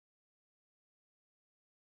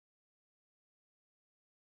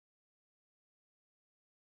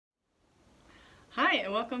Hi,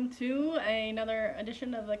 and welcome to another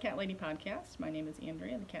edition of the Cat Lady podcast. My name is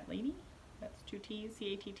Andrea, the Cat Lady. That's two T's,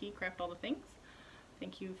 CATT, craft all the things.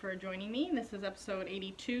 Thank you for joining me. This is episode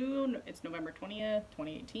 82. It's November 20th,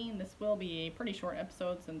 2018. This will be a pretty short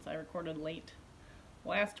episode since I recorded late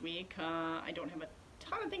last week. I don't have a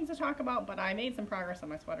ton of things to talk about, but I made some progress on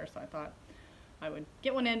my sweater, so I thought I would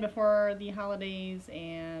get one in before the holidays,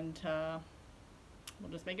 and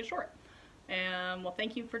we'll just make it short. Well,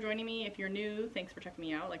 thank you for joining me. If you're new, thanks for checking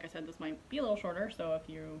me out. Like I said, this might be a little shorter, so if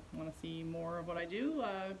you want to see more of what I do,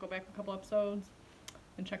 go back a couple episodes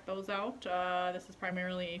and check those out. This is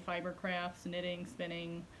primarily a fiber crafts, knitting,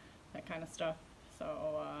 spinning, that kind of stuff.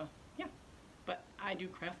 So, yeah. But I do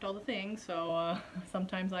craft all the things, so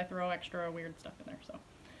sometimes I throw extra weird stuff in there, so.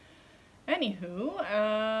 Anywho,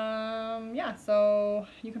 yeah, so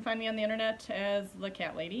you can find me on the internet as the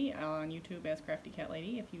Cat Lady, on YouTube as Crafty Cat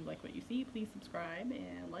Lady. If you like what you see, please subscribe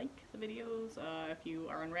and like the videos. If you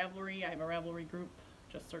are on Ravelry, I have a Ravelry group.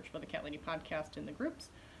 Just search for the Cat Lady podcast in the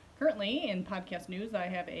groups. Currently, in podcast news, I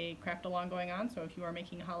have a craft along going on, so if you are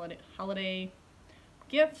making holiday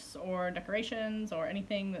gifts or decorations or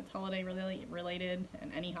anything that's holiday related,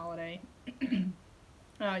 and any holiday, you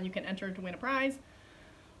can enter to win a prize.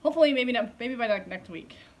 Hopefully, maybe by like next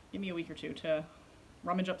week. Give me a week or two to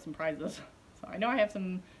rummage up some prizes. So I know I have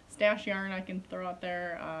some stash yarn I can throw out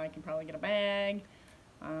there. I can probably get a bag,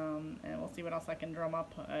 and we'll see what else I can drum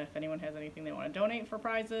up. If anyone has anything they want to donate for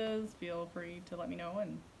prizes, feel free to let me know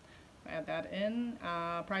and add that in.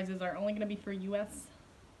 Prizes are only going to be for U.S.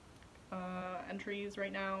 Entries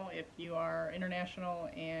right now. If you are international,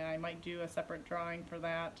 and I might do a separate drawing for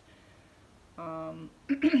that,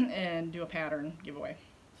 and do a pattern giveaway.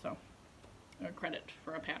 So, a credit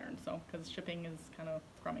for a pattern, so, because shipping is kind of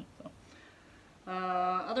crummy, so.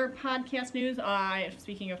 Other podcast news,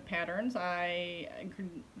 speaking of patterns, I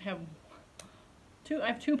have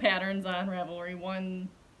two patterns on Ravelry. One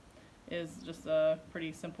is just a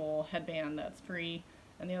pretty simple headband that's free,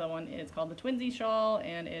 and the other one is called the Twinsy Shawl,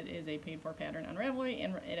 and it is a paid-for pattern on Ravelry,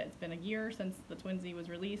 and it's been a year since the Twinsy was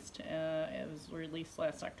released. It was released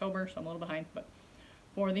last October, so I'm a little behind, but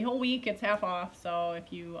for the whole week, it's half off, so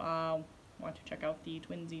if you want to check out the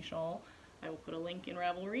Twinsy Shawl, I will put a link in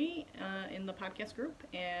Ravelry in the podcast group,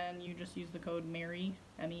 and you just use the code MERRY,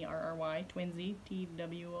 M-E-R-R-Y, Twinsy,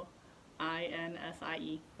 T-W-I-N-S-I-E.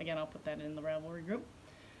 Again, I'll put that in the Ravelry group,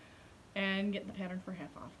 and get the pattern for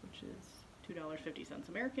half off, which is $2.50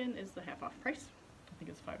 American is the half off price. I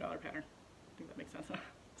think it's a $5 pattern. I think that makes sense.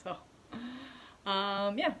 So.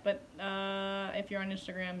 Yeah, but if you're on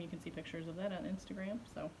Instagram, you can see pictures of that on Instagram,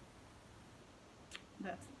 so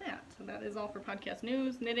that's that. So that is all for podcast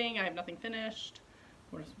news. Knitting, I have nothing finished.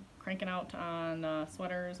 We're just cranking out on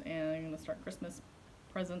sweaters, and I'm going to start Christmas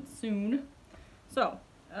presents soon. So,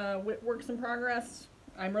 works in progress.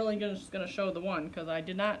 I'm really just going to show the one, because I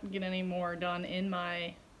did not get any more done in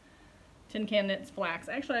my Tin Can Knits flax.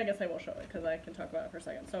 Actually, I guess I will show it, because I can talk about it for a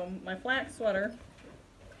second. So, my flax sweater,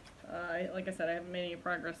 like I said, I haven't made any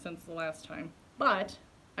progress since the last time, but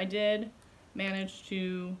I did manage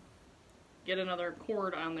to get another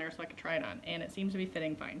cord on there so I could try it on, and it seems to be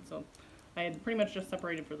fitting fine. So I had pretty much just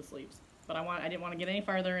separated for the sleeves, but I didn't want to get any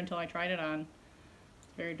farther until I tried it on. It's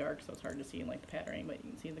very dark, so it's hard to see in like the patterning, but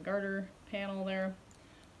you can see the garter panel there.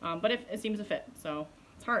 But it seems to fit, so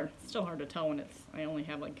it's hard. It's still hard to tell when I only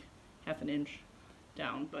have like half an inch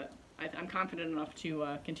down, but I'm confident enough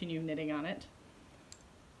to continue knitting on it.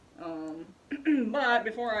 But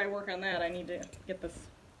before I work on that, I need to get this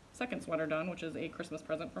second sweater done, which is a Christmas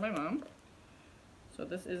present for my mom. So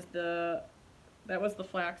this is that was the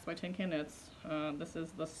Flax by Tin Can Knits. This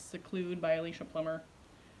is the Seclude by Alicia Plummer.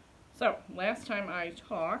 So, last time I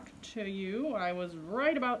talked to you, I was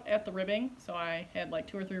right about at the ribbing. So I had like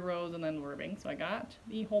 2 or 3 rows and then the ribbing. So I got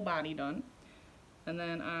the whole body done. And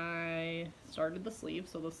then I started the sleeve,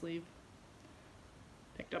 so the sleeve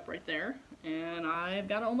picked up right there, and I've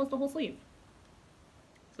got almost a whole sleeve.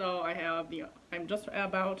 So I have I'm just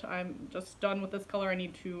done with this color. I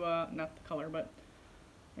need to, not the color, but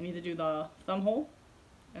I need to do the thumb hole,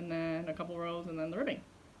 and then a couple rows, and then the ribbing.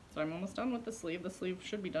 So I'm almost done with the sleeve. The sleeve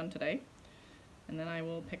should be done today, and then I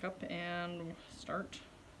will pick up and start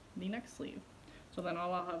the next sleeve. So then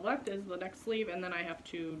all I'll have left is the next sleeve, and then I have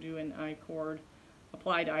to do an I-cord,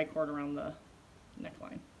 applied I-cord around the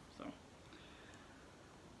neckline.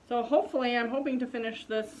 So hopefully, I'm hoping to finish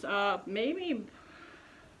this probably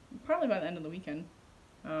by the end of the weekend.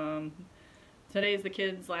 Today is the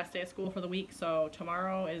kids' last day of school for the week, so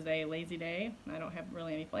tomorrow is a lazy day. I don't have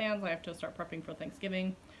really any plans. I have to start prepping for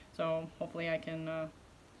Thanksgiving, so hopefully I can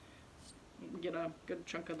get a good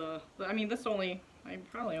chunk of I mean, I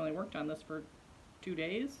probably only worked on this for 2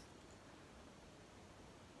 days.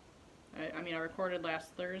 I mean, I recorded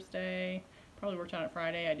last Thursday, probably worked on it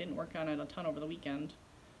Friday. I didn't work on it a ton over the weekend,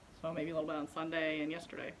 so maybe a little bit on Sunday and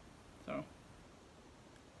yesterday. So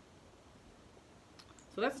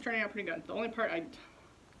that's turning out pretty good. The only part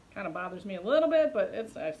kind of bothers me a little bit, but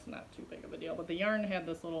it's not too big of a deal. But the yarn had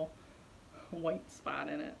this little white spot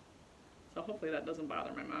in it, so hopefully that doesn't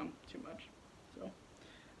bother my mom too much. So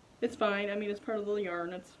it's fine. I mean, it's part of the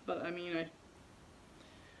yarn. But I mean, I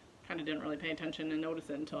kind of didn't really pay attention and notice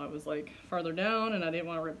it until I was like farther down, and I didn't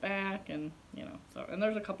want to rip back, and you know. So, and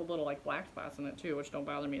there's a couple little like black spots in it too, which don't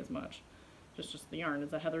bother me as much. Just the yarn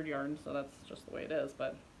is a heathered yarn, so that's just the way it is.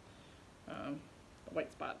 But the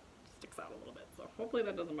white spot sticks out a little bit, so hopefully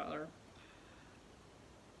that doesn't bother.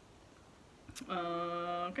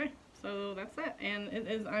 Okay, so that's that.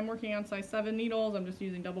 And I'm working on size 7 needles. I'm just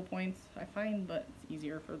using double points. I find that it's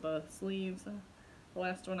easier for the sleeves. The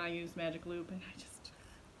last one I used magic loop, and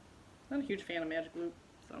I'm not a huge fan of magic loop,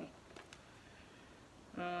 so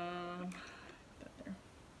that there.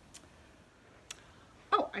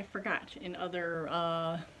 Oh, I forgot, in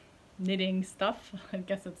other knitting stuff, I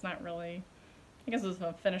guess it's not really, I guess it's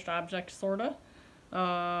a finished object, sorta.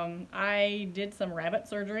 I did some rabbit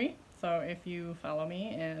surgery, so if you follow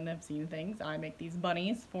me and have seen things, I make these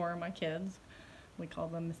bunnies for my kids. We call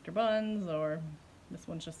them Mr. Buns, or this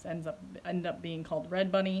one just end up being called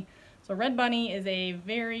Red Bunny. So Red Bunny is a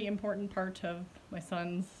very important part of my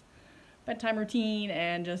son's bedtime routine,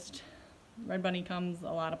 and just Red Bunny comes a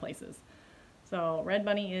lot of places. So Red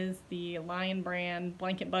Bunny is the Lion brand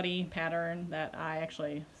blanket buddy pattern that I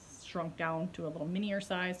actually shrunk down to a little minier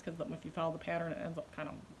size, because if you follow the pattern, it ends up kind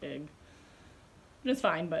of big. It's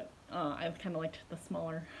fine, but I kind of liked the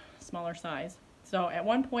smaller size. So at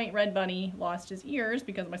one point, Red Bunny lost his ears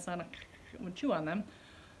because my son would chew on them.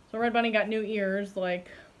 So Red Bunny got new ears like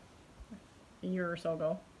a year or so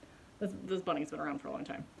ago. This bunny's been around for a long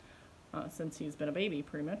time, since he's been a baby,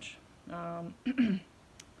 pretty much.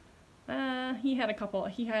 He had a couple.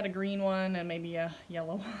 He had a green one and maybe a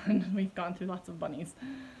yellow one. We've gone through lots of bunnies,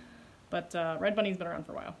 but Red Bunny's been around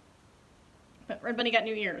for a while. But Red Bunny got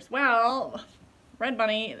new ears. Well, Red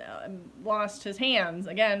Bunny lost his hands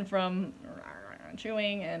again from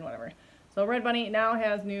chewing and whatever. So Red Bunny now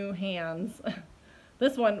has new hands.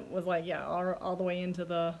 This one was like, yeah, all the way into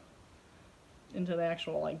the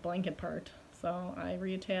actual like blanket part. So I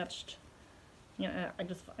reattached. I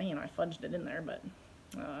just I fudged it in there, but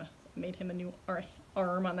made him a new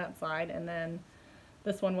arm on that side, and then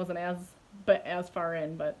this one wasn't as far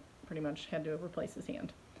in, but pretty much had to replace his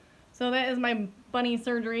hand. So that is my bunny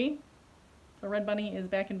surgery. So Red Bunny is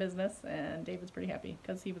back in business, and David's pretty happy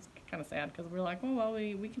because he was kind of sad because we were like, oh well,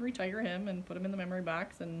 we can retire him and put him in the memory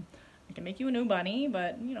box, and I can make you a new bunny,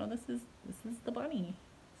 but you know, this is the bunny.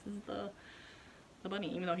 This is the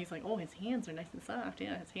bunny, even though he's like, oh, his hands are nice and soft.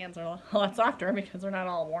 Yeah, his hands are a lot softer because they're not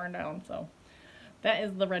all worn down. So that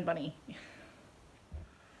is the Red Bunny.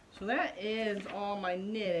 So that is all my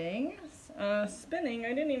knitting. Spinning, I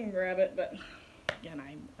didn't even grab it, but again,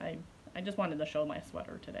 I just wanted to show my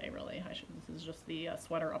sweater today, really. This is just the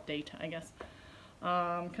sweater update, I guess.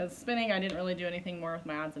 Because spinning, I didn't really do anything more with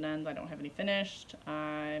my odds and ends. I don't have any finished.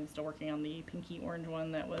 I'm still working on the pinky orange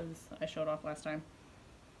one that I showed off last time.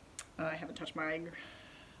 I haven't touched my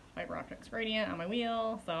Fiber Optics Gradient on my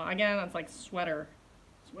wheel. So again, it's like sweater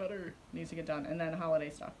needs to get done, and then holiday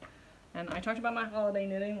stuff. And I talked about my holiday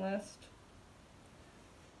knitting last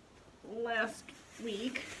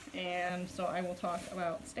week, and so I will talk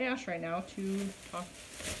about stash right now to talk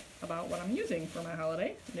about what I'm using for my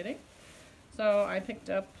holiday knitting. So I picked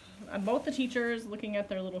up on both the teachers, looking at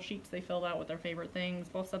their little sheets they filled out with their favorite things.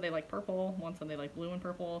 Both said they like purple, one said they like blue and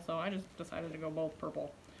purple, so I just decided to go both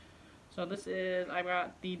purple. So this is, I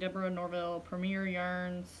got the Deborah Norville Premier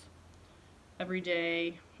Yarns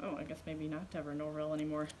Everyday. Oh, I guess maybe not Deborah Norville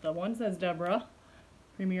anymore. The one says Deborah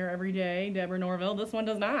Premier Everyday, Deborah Norville. This one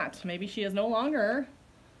does not. Maybe she is no longer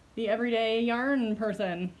the everyday yarn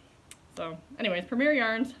person. So anyways, Premier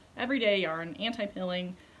Yarns, Everyday Yarn,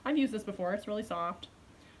 anti-pilling. I've used this before. It's really soft.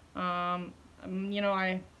 You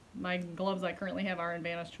know, my gloves I currently have are in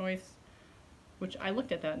Vanna's Choice, which I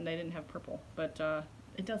looked at that and they didn't have purple, but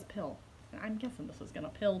it does pill. I'm guessing this is gonna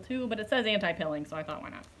pill too, but it says anti-pilling, so I thought why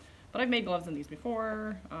not. But I've made gloves in these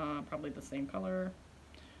before, probably the same color.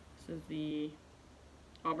 This is the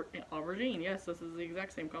aubergine. Yes, this is the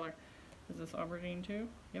exact same color. Is this aubergine too?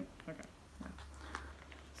 Yep. Okay.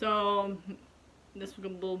 So this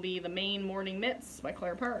will be the Maine Morning Mitts by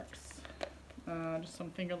Claire Parks. Just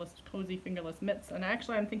some fingerless, cozy fingerless mitts. And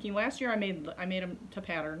actually, I'm thinking last year I made them to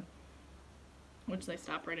pattern, which they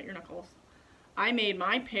stop right at your knuckles. I made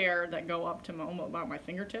my pair that go up to about my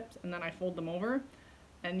fingertips, and then I fold them over.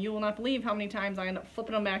 And you will not believe how many times I end up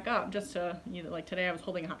flipping them back up just to, like today I was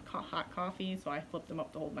holding hot coffee, so I flipped them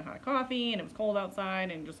up to hold my hot coffee, and it was cold outside,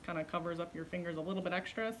 and just kind of covers up your fingers a little bit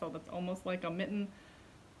extra, so that's almost like a mitten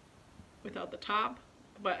without the top,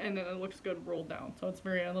 and then it looks good rolled down. So it's a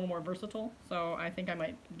little more versatile, so I think I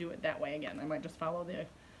might do it that way again. I might just follow the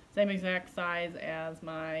same exact size as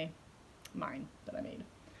mine that I made.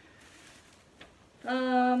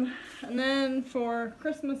 And then for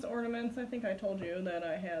Christmas ornaments, I think I told you that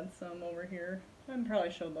I had some over here. I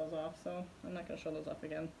probably showed those off, so I'm not going to show those off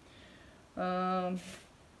again. And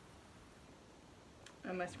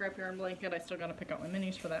my scrap yarn blanket, I still got to pick out my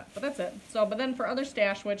minis for that, but that's it. So, but then for other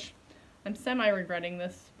stash, which I'm semi-regretting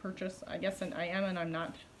this purchase, I guess, and I am and I'm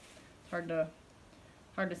not. It's hard to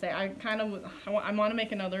say. I want to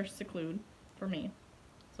make another seclude for me.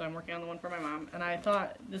 So I'm working on the one for my mom, and I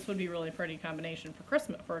thought this would be a really pretty combination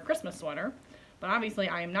for a Christmas sweater, but obviously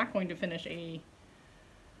I am not going to finish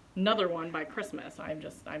another one by Christmas. I'm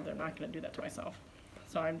not going to do that to myself.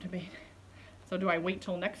 So do I wait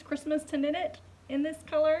till next Christmas to knit it in this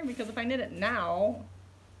color? Because if I knit it now,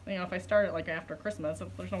 you know, if I start it like after Christmas,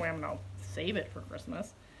 there's no way I'm going to save it for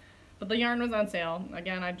Christmas. But the yarn was on sale.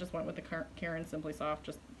 Again, I just went with the Caron Simply Soft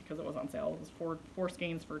just because it was on sale. It was four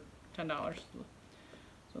skeins for $10.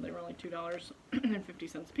 So they were only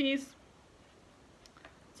 $2.50 a piece.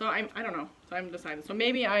 So I don't know. So I'm decided. So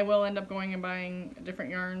maybe I will end up going and buying a different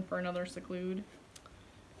yarn for another seclude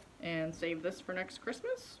and save this for next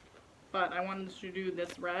Christmas. But I wanted to do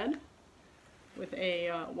this red with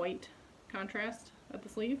a white contrast at the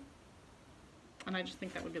sleeve. And I just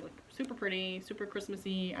think that would be like super pretty, super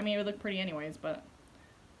Christmassy. I mean, it would look pretty anyways, but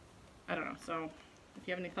I don't know. So if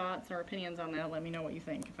you have any thoughts or opinions on that, let me know what you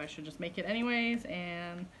think. If I should just make it anyways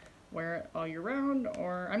and wear it all year round,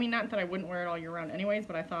 or, I mean, not that I wouldn't wear it all year round anyways,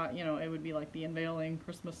 but I thought, you know, it would be like the unveiling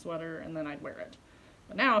Christmas sweater and then I'd wear it.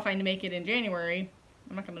 But now if I make it in January,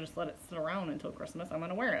 I'm not going to just let it sit around until Christmas. I'm going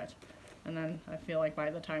to wear it. And then I feel like by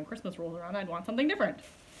the time Christmas rolls around, I'd want something different.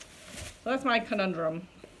 So that's my conundrum.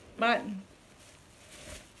 But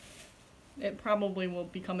it probably will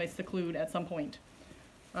become a seclude at some point.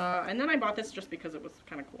 And then I bought this just because it was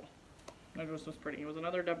kind of cool. It was just pretty. It was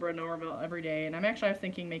another Deborah Norville Everyday, and I was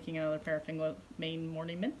thinking making another pair of Maine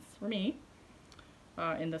Morning Mints for me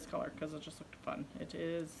in this color because it just looked fun. It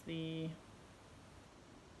is the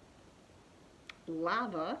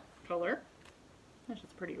lava color. It's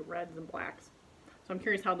just pretty reds and blacks. So I'm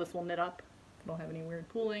curious how this will knit up. I don't have any weird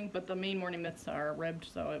pooling, but the Maine Morning Mints are ribbed,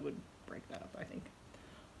 so it would break that up, I think.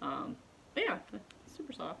 But yeah, it's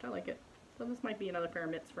super soft. I like it. So this might be another pair of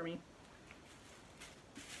mitts for me.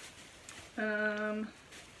 But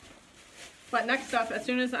next up, as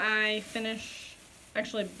soon as I finish,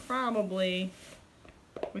 actually probably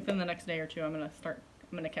within the next day or two, I'm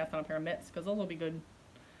gonna cast on a pair of mitts because those will be good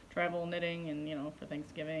travel knitting and, you know, for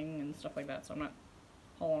Thanksgiving and stuff like that. So I'm not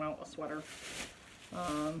hauling out a sweater.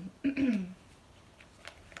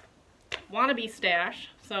 Wannabe stash.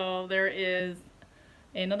 So there is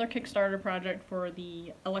another Kickstarter project for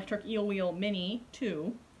the Electric Eel Wheel Mini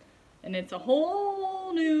 2, and it's a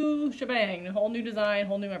whole new shebang, a whole new design,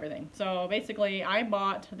 whole new everything. So basically I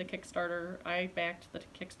backed the Kickstarter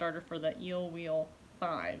for the Eel Wheel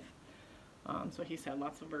 5. So he's had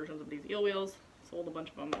lots of versions of these eel wheels, sold a bunch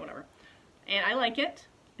of them, whatever. And I like it.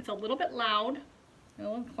 It's a little bit loud, and a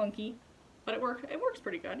little clunky, but it works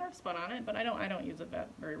pretty good. I've spun on it, but I don't use it that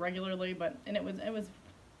very regularly, and it was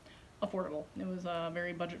affordable. It was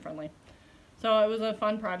very budget friendly. So it was a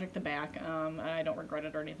fun project to back. I don't regret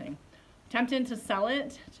it or anything. Tempted to sell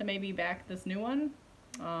it to maybe back this new one.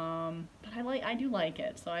 But I do like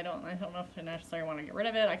it. So I don't know if I necessarily want to get rid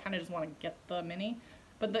of it. I kind of just want to get the mini.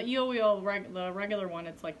 But the eel wheel, the regular one,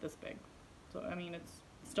 it's like this big. So I mean, it's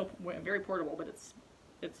still very portable, but it's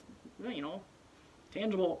you know,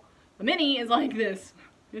 tangible. The mini is like this.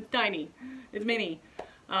 It's tiny. It's mini.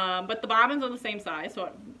 But the bobbins are the same size,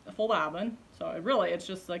 so a full bobbin. So it's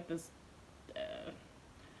just like this.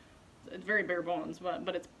 It's very bare bones,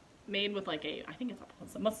 but it's made with like I think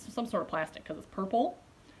it's some sort of plastic because it's purple,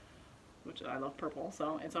 which I love purple.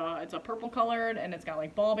 So it's a purple colored, and it's got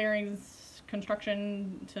like ball bearings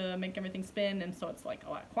construction to make everything spin, and so it's like a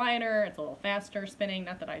lot quieter. It's a little faster spinning.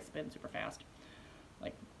 Not that I spin super fast,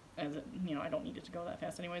 like you know, I don't need it to go that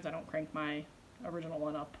fast anyways. I don't crank my original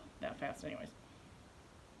one up that fast anyways.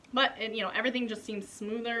 But you know, everything just seems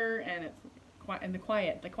smoother, and it's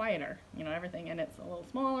the quieter, you know, everything, and it's a little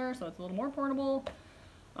smaller, so it's a little more portable.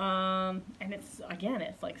 And it's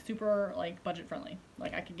like super like budget friendly.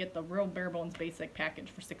 Like I could get the real bare bones basic package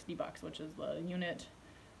for $60, which is the unit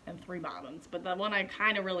and 3 bobbins. But the one I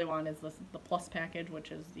kind of really want is the plus package,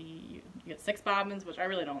 which is you get 6 bobbins, which I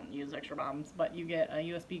really don't use extra bobbins, but you get a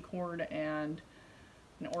USB cord and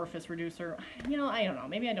an orifice reducer. You know, I don't know.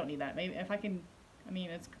 Maybe I don't need that. Maybe if I can, I mean,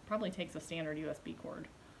 it probably takes a standard USB cord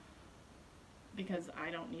because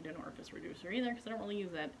I don't need an orifice reducer either because I don't really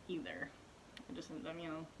use that either. I just, you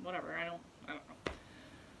know, whatever. I don't know.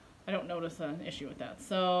 I don't notice an issue with that.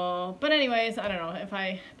 So, but anyways, I don't know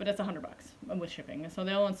but it's $100 with shipping. So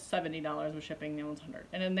the other one's $70 with shipping, the other one's $100.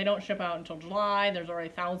 And then they don't ship out until July. There's already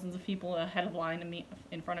thousands of people ahead of the line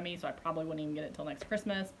in front of me, so I probably wouldn't even get it until next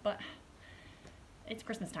Christmas. But it's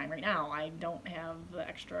Christmas time right now. I don't have the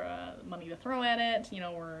extra money to throw at it. You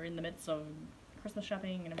know, we're in the midst of Christmas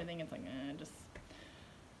shopping and everything. It's like,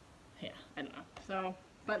 yeah, I don't know. So,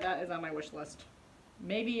 but that is on my wish list.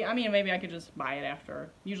 Maybe I could just buy it after.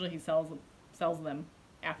 Usually he sells them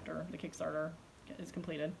after the Kickstarter is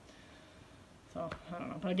completed. So, I don't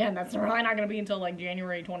know. But again, that's probably not going to be until like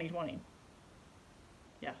January 2020.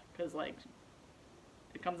 Yeah, because like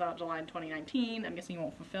it comes out July 2019. I'm guessing you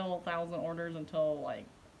won't fulfill 1,000 orders until like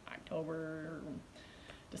October,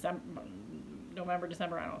 December, November,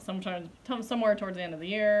 December, I don't know, somewhere towards the end of the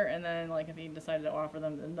year. And then like if he decided to offer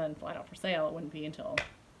them and then flat out for sale, it wouldn't be until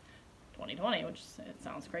 2020, which it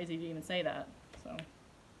sounds crazy to even say that. So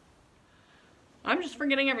I'm just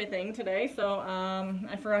forgetting everything today. So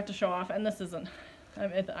I forgot to show off, and this isn't.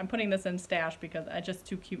 I'm putting this in stash because it's just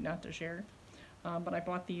too cute not to share. But I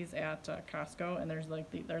bought these at Costco, and there's like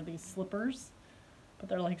they're these slippers, but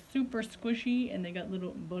they're like super squishy, and they got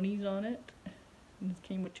little bunnies on it. And this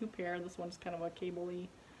came with 2 pair. This one's kind of a cable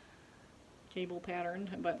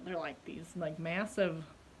patterned, but they're like these like massive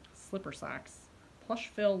slipper socks. Plush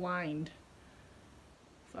fill lined.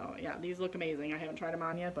 So yeah, these look amazing. I haven't tried them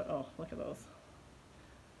on yet, but oh, look at those.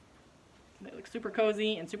 They look super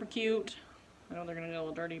cozy and super cute. I know they're gonna get a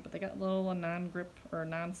little dirty, but they got little non-grip or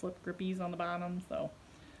non-slip grippies on the bottom. So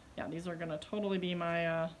yeah, these are gonna totally be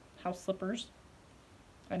my house slippers.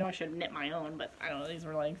 I know I should knit my own, but I don't know. These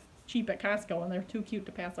were like cheap at Costco, and they're too cute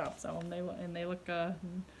to pass off. So and they look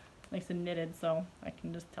nice and knitted. So I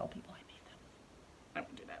can just tell people I made them. I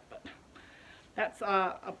won't do that, but. That's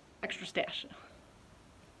a extra stash.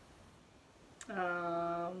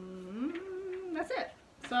 That's it.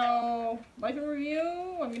 So, life in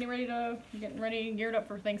review. I'm getting ready, geared up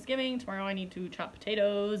for Thanksgiving. Tomorrow I need to chop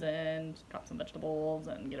potatoes and chop some vegetables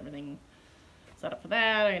and get everything set up for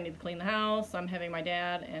that. I need to clean the house. I'm having my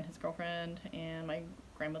dad and his girlfriend and my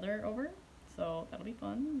grandmother over. So that'll be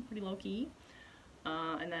fun. Pretty low key.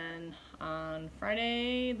 And then on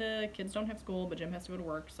Friday, the kids don't have school, but Jim has to go to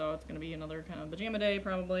work, so it's going to be another kind of pajama day,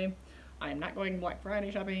 probably. I am not going Black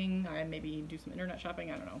Friday shopping. I maybe do some internet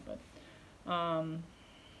shopping, I don't know, but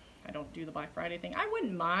I don't do the Black Friday thing. I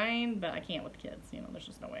wouldn't mind, but I can't with the kids, you know, there's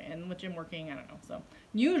just no way. And with Jim working, I don't know, so.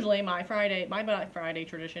 Usually, my Black Friday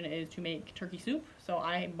tradition is to make turkey soup, so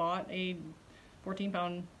I bought a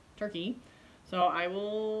 14-pound turkey, so I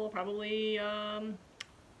will probably,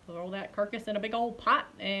 throw that carcass in a big old pot,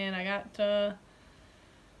 and I got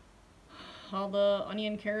all the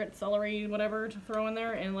onion, carrot, celery, whatever to throw in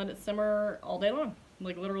there and let it simmer all day long.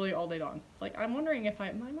 Like literally all day long. Like I'm wondering if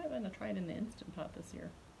I might want to try it in the Instant Pot this year.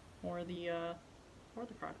 Or the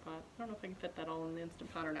crock pot. I don't know if I can fit that all in the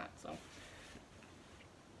Instant Pot or not, so.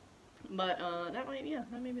 But that might, yeah,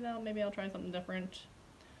 maybe I'll try something different.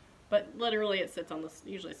 But literally it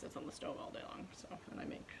usually sits on the stove all day long. So, and I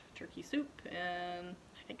make turkey soup, and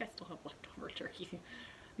I think I still have leftover turkey.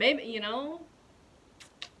 Maybe, you know,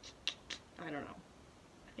 I don't know.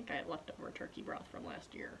 I think I had leftover turkey broth from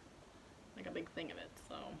last year. Like a big thing of it,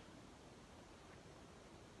 so.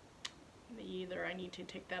 Either I need to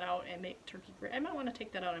take that out and make turkey gravy. I might want to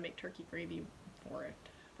take that out and make turkey gravy for it,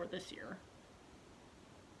 for this year.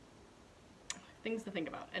 Things to think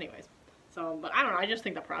about. Anyways. So, but I don't know, I just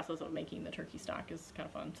think the process of making the turkey stock is kind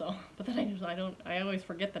of fun, so, but then I always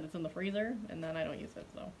forget that it's in the freezer, and then I don't use it,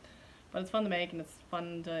 so, but it's fun to make, and it's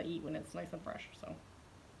fun to eat when it's nice and fresh, so.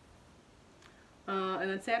 And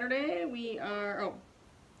then Saturday,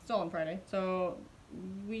 still on Friday, so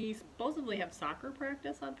we supposedly have soccer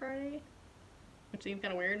practice on Friday, which seems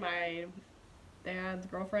kind of weird. My dad's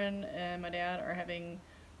girlfriend and my dad are having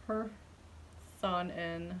her son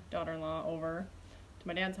and daughter-in-law over to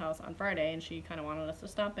my dad's house on Friday, and she kind of wanted us to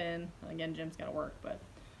stop in. Again, Jim's got to work, but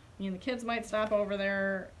me and the kids might stop over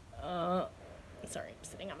there. Sorry, I'm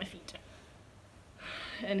sitting on my feet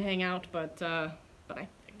and hang out, but the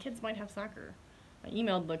kids might have soccer. I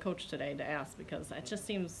emailed the coach today to ask because it just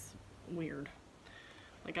seems weird.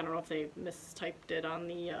 Like, I don't know if they mistyped it on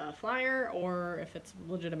the flyer or if it's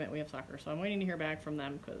legitimate we have soccer. So I'm waiting to hear back from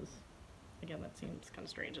them because again, that seems kind of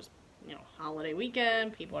strange. Just, you know, holiday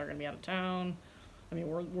weekend, people are going to be out of town. I mean,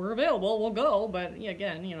 we're available, we'll go, but yeah,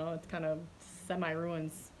 again, you know, it's kind of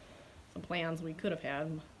semi-ruins some plans we could have had,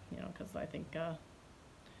 you know, because I think,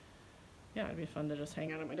 yeah, it'd be fun to just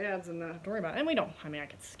hang out at my dad's and not have to worry about it. And we don't, I mean, I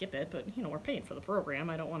could skip it, but, you know, we're paying for the program.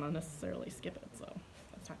 I don't want to necessarily skip it, so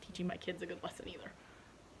that's not teaching my kids a good lesson either.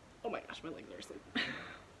 Oh my gosh, my legs are asleep.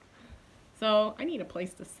 So, I need a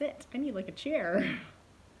place to sit. I need, like, a chair.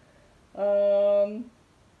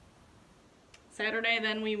 Saturday,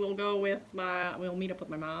 then we will go with we'll meet up with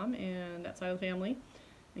my mom and that side of the family.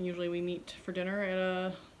 And usually we meet for dinner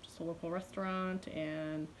at just a local restaurant,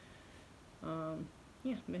 and,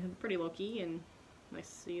 yeah, pretty low-key and nice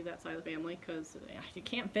to see that side of the family, because you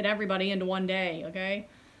can't fit everybody into one day, okay?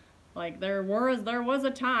 Like, there was a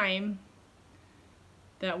time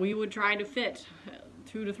that we would try to fit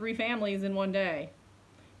 2 to 3 families in one day,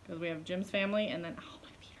 because we have Jim's family, and then, oh, my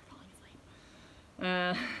feet are falling asleep.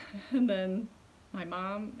 And then my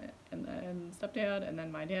mom, and then stepdad, and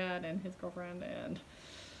then my dad and his girlfriend, and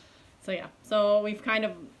so yeah. So we've kind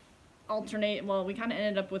of we kind of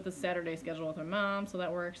ended up with the Saturday schedule with my mom, so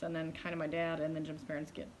that works, and then kind of my dad and then Jim's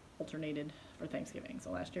parents get alternated for Thanksgiving.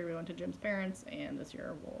 So last year we went to Jim's parents, and this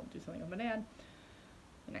year we'll do something with my dad.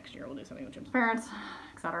 The next year we'll do something with Jim's parents,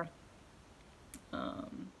 etc.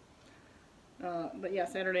 But yeah,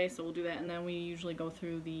 Saturday, so we'll do that, and then we usually go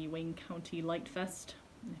through the Wayne County Light Fest,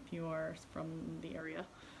 if you are from the area.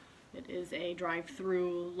 It is a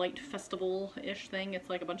drive-through light festival-ish thing. It's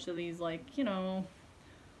like a bunch of these, like, you know,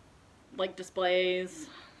 light displays,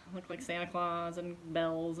 look like Santa Claus and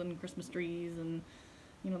bells and Christmas trees, and,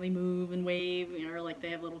 you know, they move and wave, you know, or like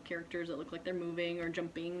they have little characters that look like they're moving or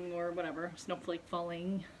jumping or whatever, snowflake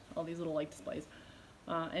falling, all these little light displays.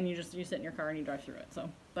 And you sit in your car and you drive through it. So,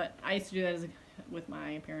 but I used to do that with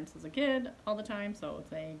my parents as a kid all the time, so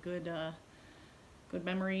it's a good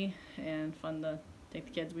memory and fun to take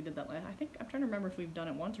the kids. We did that I'm trying to remember if we've done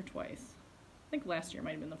it once or twice. I think last year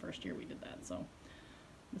might have been the first year we did that, so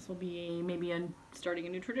this will be maybe starting a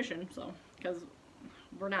new tradition, so, because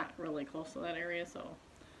we're not really close to that area, so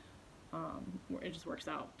it just works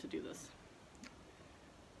out to do this.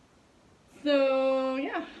 So,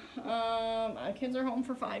 yeah, my kids are home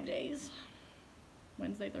for 5 days.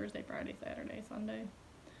 Wednesday, Thursday, Friday, Saturday, Sunday.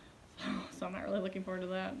 So I'm not really looking forward to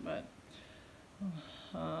that, but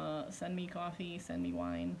send me coffee, send me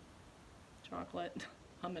wine, chocolate.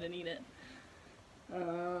 I'm gonna need it.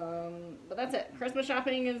 But that's it. Christmas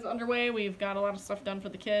shopping is underway. We've got a lot of stuff done for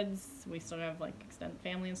the kids. We still have, like, extended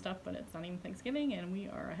family and stuff, but it's not even Thanksgiving, and we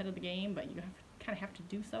are ahead of the game, but you kind of have to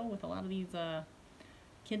do so with a lot of these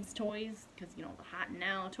kids' toys, because, you know, the hot and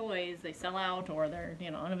now toys, they sell out, or they're,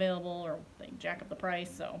 you know, unavailable, or they jack up the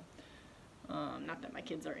price, so not that my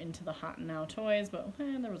kids are into the hot and now toys, but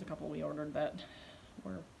there was a couple we ordered that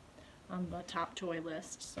were on the top toy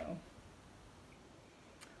list, so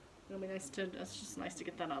it'll be nice it's just nice to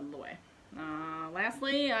get that out of the way.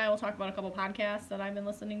 Lastly, I will talk about a couple podcasts that I've been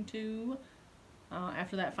listening to.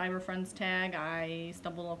 After that Fiber Friends tag, I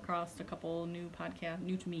stumbled across a couple new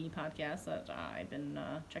to me podcasts that I've been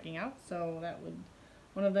checking out. So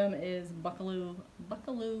one of them is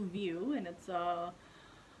Buckaloo View, and it's a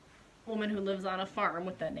woman who lives on a farm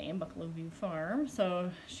with that name, Buckaloo View Farm.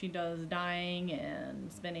 So she does dyeing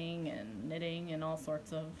and spinning and knitting and all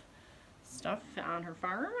sorts of stuff on her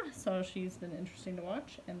farm, so she's been interesting to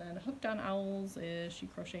watch. And then Hooked on Owls is she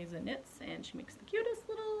crochets and knits, and she makes the cutest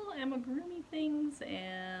little amigurumi things,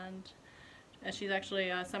 and she's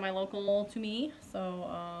actually semi-local to me, so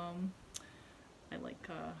I like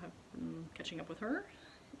have been catching up with her.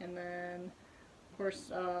 And then of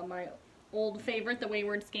course my old favorite, the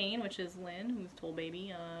Wayward Skein, which is Lynn, who's Toll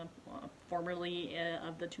Baby, formerly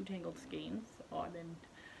of the Two Tangled Skeins. So I've been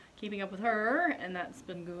keeping up with her, and that's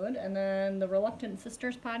been good. And then the Reluctant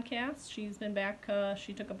Sisters podcast, she's been back,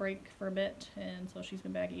 she took a break for a bit, and so she's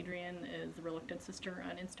been back. Adrian is the Reluctant Sister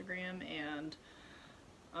on Instagram, and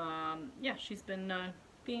yeah, she's been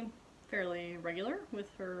being fairly regular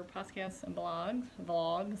with her podcasts and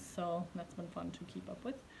vlogs, so that's been fun to keep up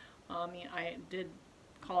with. I did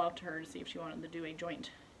call out to her to see if she wanted to do a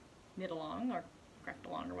joint knit along or craft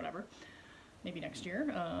along or whatever, maybe next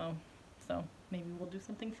year. So maybe we'll do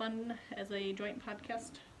something fun as a joint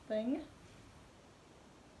podcast thing.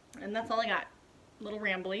 And that's all I got. A little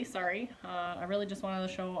rambly, sorry. I really just wanted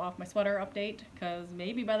to show off my sweater update, because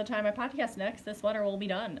maybe by the time I podcast next, this sweater will be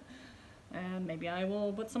done. And maybe I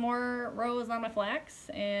will put some more rows on my flax,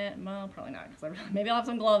 and, well, probably not, because maybe I'll have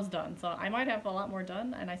some gloves done. So I might have a lot more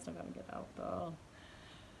done, and I still gotta get out the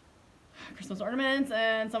Christmas ornaments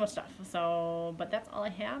and so much stuff. So, but that's all I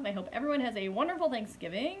have. I hope everyone has a wonderful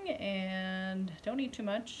Thanksgiving, and don't eat too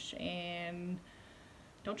much and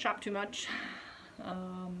don't shop too much.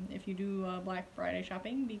 If you do Black Friday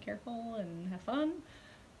shopping, be careful and have fun.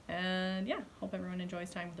 And yeah, hope everyone enjoys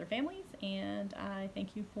time with their families, and I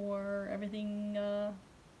thank you for everything,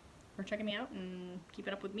 for checking me out and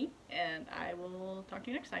keeping up with me, and I will talk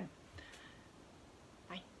to you next time.